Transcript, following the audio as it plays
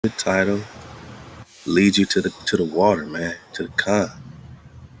title leads you to the water, man, to the Khan,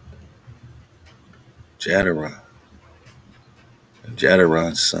 Jadaron. And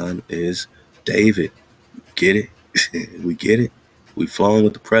Jadaron's son is David. Get it? We get it? We flowing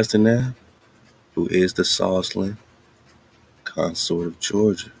with the Prester Now, who is the Sauceland consort of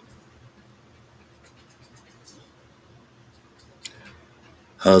Georgia.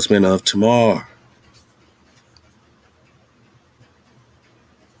 Husband of Tamar.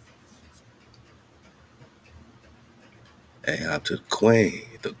 Ahab to the queen,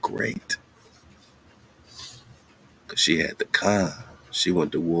 the great. Because she had the Khan. She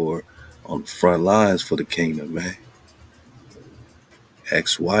went to war on the front lines for the kingdom, man.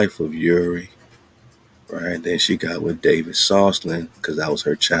 Ex-wife of Uri. Right? Then she got with David Sauceland because that was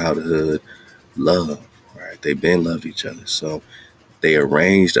her childhood love. Right? They been loved each other. So they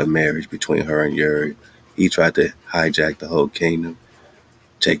arranged a marriage between her and Uri. He tried to hijack the whole kingdom,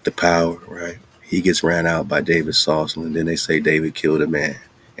 take the power, right? He gets ran out by David Sauceland. Then they say David killed a man.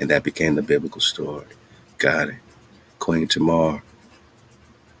 And that became the biblical story. Got it. Queen Tamar.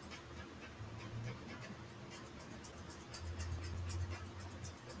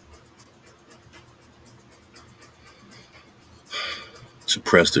 So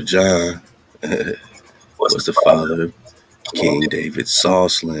Prester John was the father of King David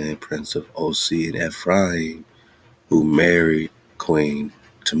Sauceland, Prince of Osi and Ephraim, who married Queen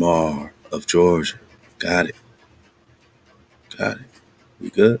Tamar of Georgia. Got it. Got it. We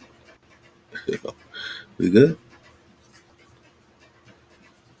good? We good?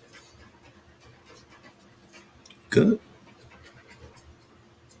 Good.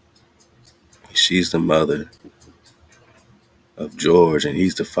 She's the mother of George, and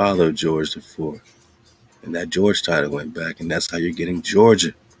he's the father of George IV. And that George title went back, and that's how you're getting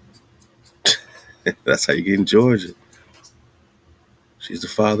Georgia. That's how you're getting Georgia. She's the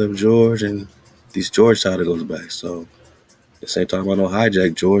father of George, and these George title goes back. So this ain't talking about no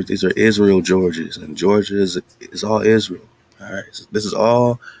hijack George. These are Israel Georges, and Georgia is all Israel. All right, so this is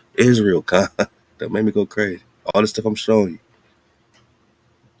all Israel. That made me go crazy. All this stuff I'm showing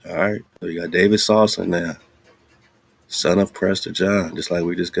you. All right, so you got David Sauceland now, son of Prester John, just like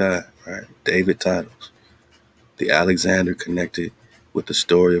we just got. Right, David titles. The Alexander connected with the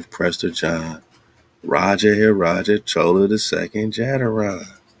story of Prester John, Raja Chola II Jadaron,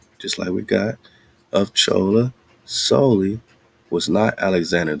 just like we got of Chola solely was not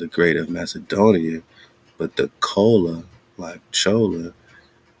Alexander the Great of Macedonia, but the Kola, like Chola,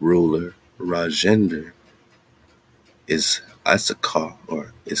 ruler Rajendra is Issachar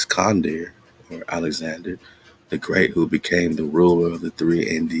or Iskander or Alexander the Great, who became the ruler of the three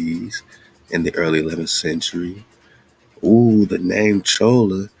Indies in the early 11th century. Ooh, the name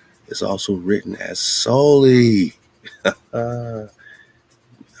Chola is also written as Soli. All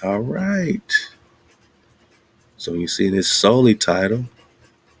right. So when you see this Soli title,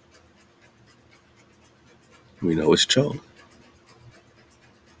 we know it's Chola.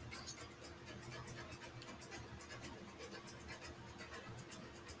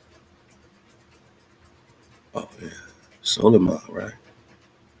 Oh, yeah. Solomon, right?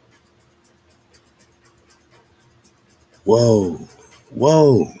 Whoa.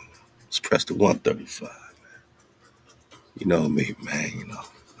 Let's press the 135, man. You know me, man. You know,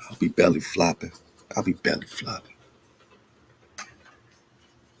 I'll be belly flopping.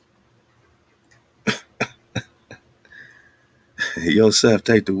 Yosef,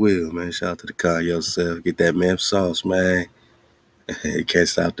 take the wheel, man. Shout out to the car, Yosef. Get that man sauce, man. You can't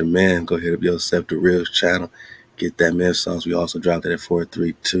stop the man. Go hit up Yosef, the real channel. Get that man sauce. We also dropped it at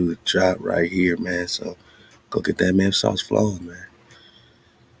 432. Drop right here, man. So go get that man sauce flowing, man.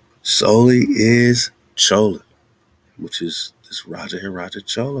 Soli is Chola, which is this Raja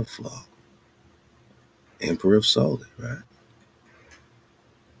Chola flow. Emperor of Soli, right?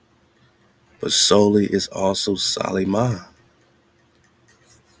 But Soli is also Soliman.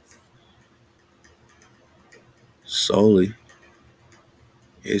 Soli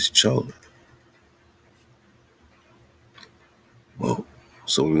is Chola. Whoa.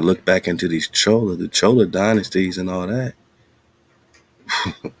 So when we look back into these Chola, the Chola dynasties and all that,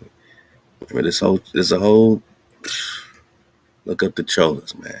 remember there's a whole, look up the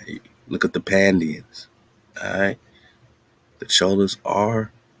Cholas, man. Look up the Pandians, all right? The Cholas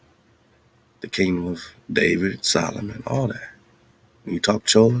are the kingdom of David, Solomon, all that. When you talk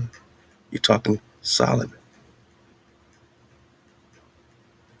Chola, you're talking Solomon.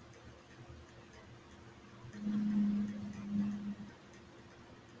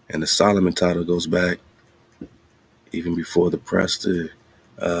 And the Solomon title goes back even before the Prester.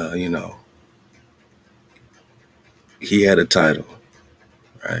 You know, he had a title,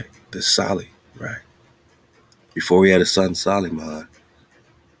 right? The Sali, right? Before he had a son, Soliman,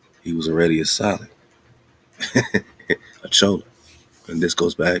 he was already a Sali, a Chola. And this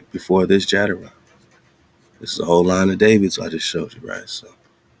goes back before this Jatara. This is a whole line of David, so I just showed you, right? So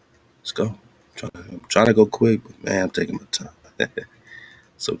let's go. I'm trying to go quick, but man, I'm taking my time.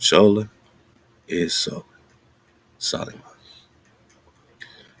 So Chola is so Soliman.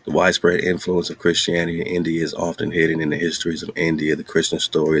 The widespread influence of Christianity in India is often hidden in the histories of India. The Krishna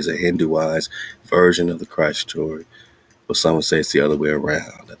story is a Hinduized version of the Christ story, but some would say it's the other way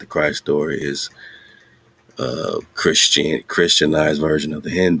around, that the Christ story is a Christianized version of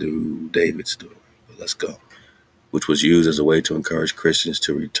the Hindu David story. But let's go. Which was used as a way to encourage Christians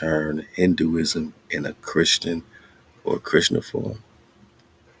to return Hinduism in a Christian or Krishna form.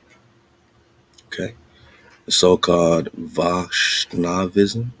 Okay. The so-called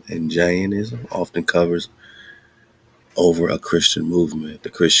Vaishnavism and Jainism often covers over a Christian movement. The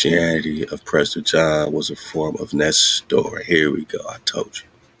Christianity of Prester John was a form of Nestor. Here we go. I told you.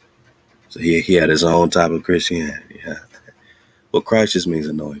 So he had his own type of Christianity. Huh? Well, Christ just means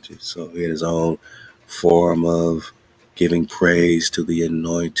anointed. So he had his own form of giving praise to the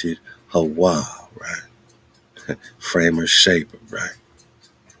anointed HaWah, right? Framer, shaper, right?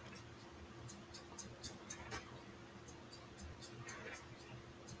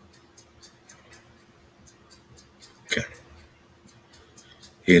 Okay.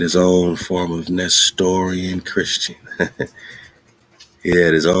 He had his own form of Nestorian Christian. He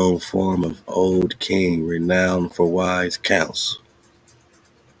had his own form of old king, renowned for wise counsel.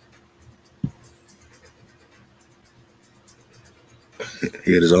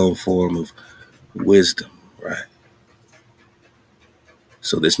 He had his own form of wisdom, right?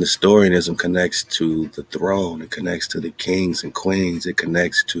 So this Nestorianism connects to the throne. It connects to the kings and queens. It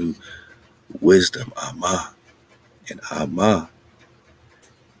connects to wisdom, Amma. And Amma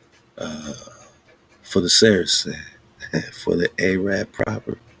for the Saracen, for the Arab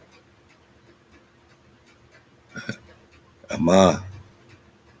proper. Amma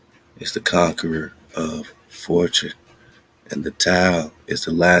is the conqueror of fortune. And the Tau is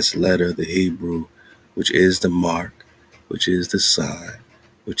the last letter of the Hebrew, which is the mark, which is the sign,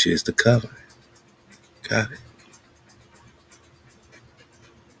 which is the covenant. Got it?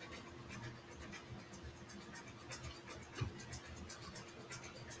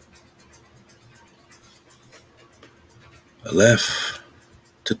 Aleph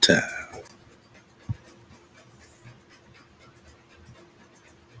to Tau.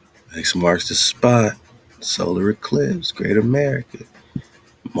 Next marks the spot. Solar eclipse, Great America.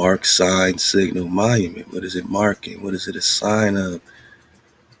 Mark, sign, signal, monument. What is it marking? What is it a sign of?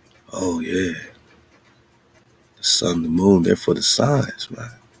 Oh, yeah. The sun, the moon, therefore the signs,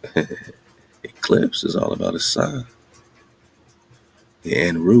 right? Eclipse is all about a sign. The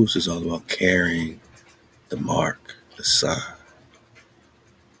Anrus is all about carrying the mark, the sign,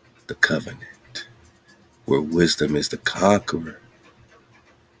 the covenant, where wisdom is the conqueror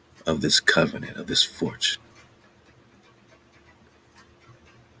of this covenant, of this fortune.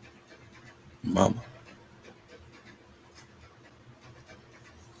 Mama.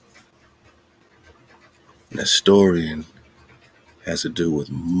 Nestorian has to do with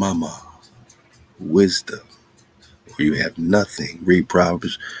mama, wisdom, where you have nothing. Read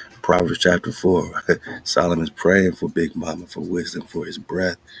Proverbs chapter 4. Solomon's praying for Big Mama, for wisdom, for his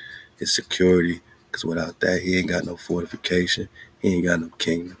breath, his security, because without that, he ain't got no fortification. He ain't got no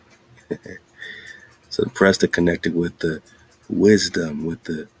kingdom. So the Prester connected with the wisdom, with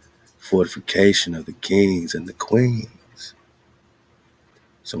the fortification of the kings and the queens.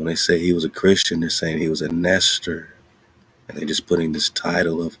 So when they say he was a Christian, they're saying he was a Nestor. And they're just putting this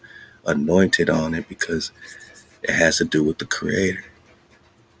title of anointed on it because it has to do with the creator,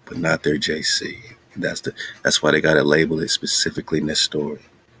 but not their JC. That's why they got to label it specifically Nestorian,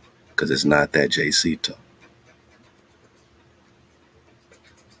 because it's not that JC talk.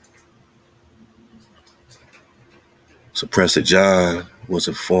 So Prester John was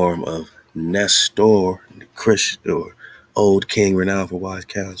a form of Nestor, the Christian or old king renowned for wise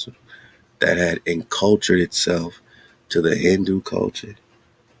counsel, that had encultured itself to the Hindu culture,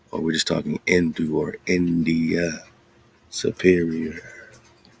 or we're just talking Hindu or India, superior.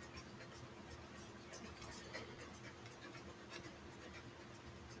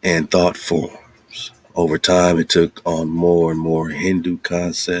 And thought forms. Over time, it took on more and more Hindu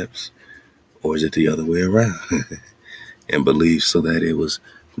concepts, or is it the other way around? And beliefs, so that it was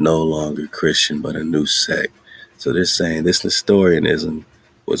no longer Christian, but a new sect. So they're saying this Nestorianism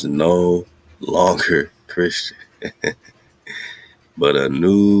was no longer Christian, but a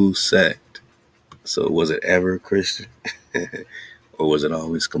new sect. So was it ever Christian? Or was it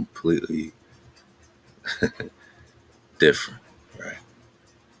always completely different, right?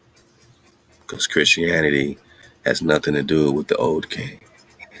 Because Christianity has nothing to do with the old king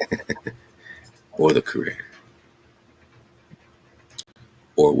or the creator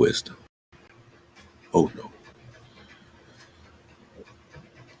or wisdom. Oh, no.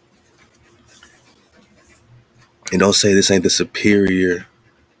 And don't say this ain't the superior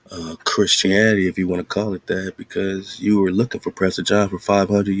Christianity, if you want to call it that, because you were looking for Prester John for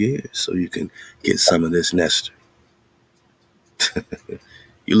 500 years so you can get some of this Nestor.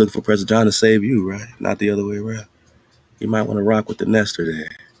 You looking for Prester John to save you, right? Not the other way around. You might want to rock with the Nestor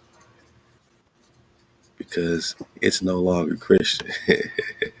there, because it's no longer Christian.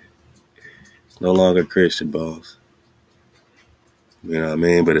 No longer Christian, boss. You know what I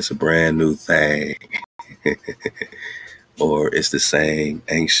mean? But it's a brand new thing. Or it's the same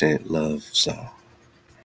ancient love song.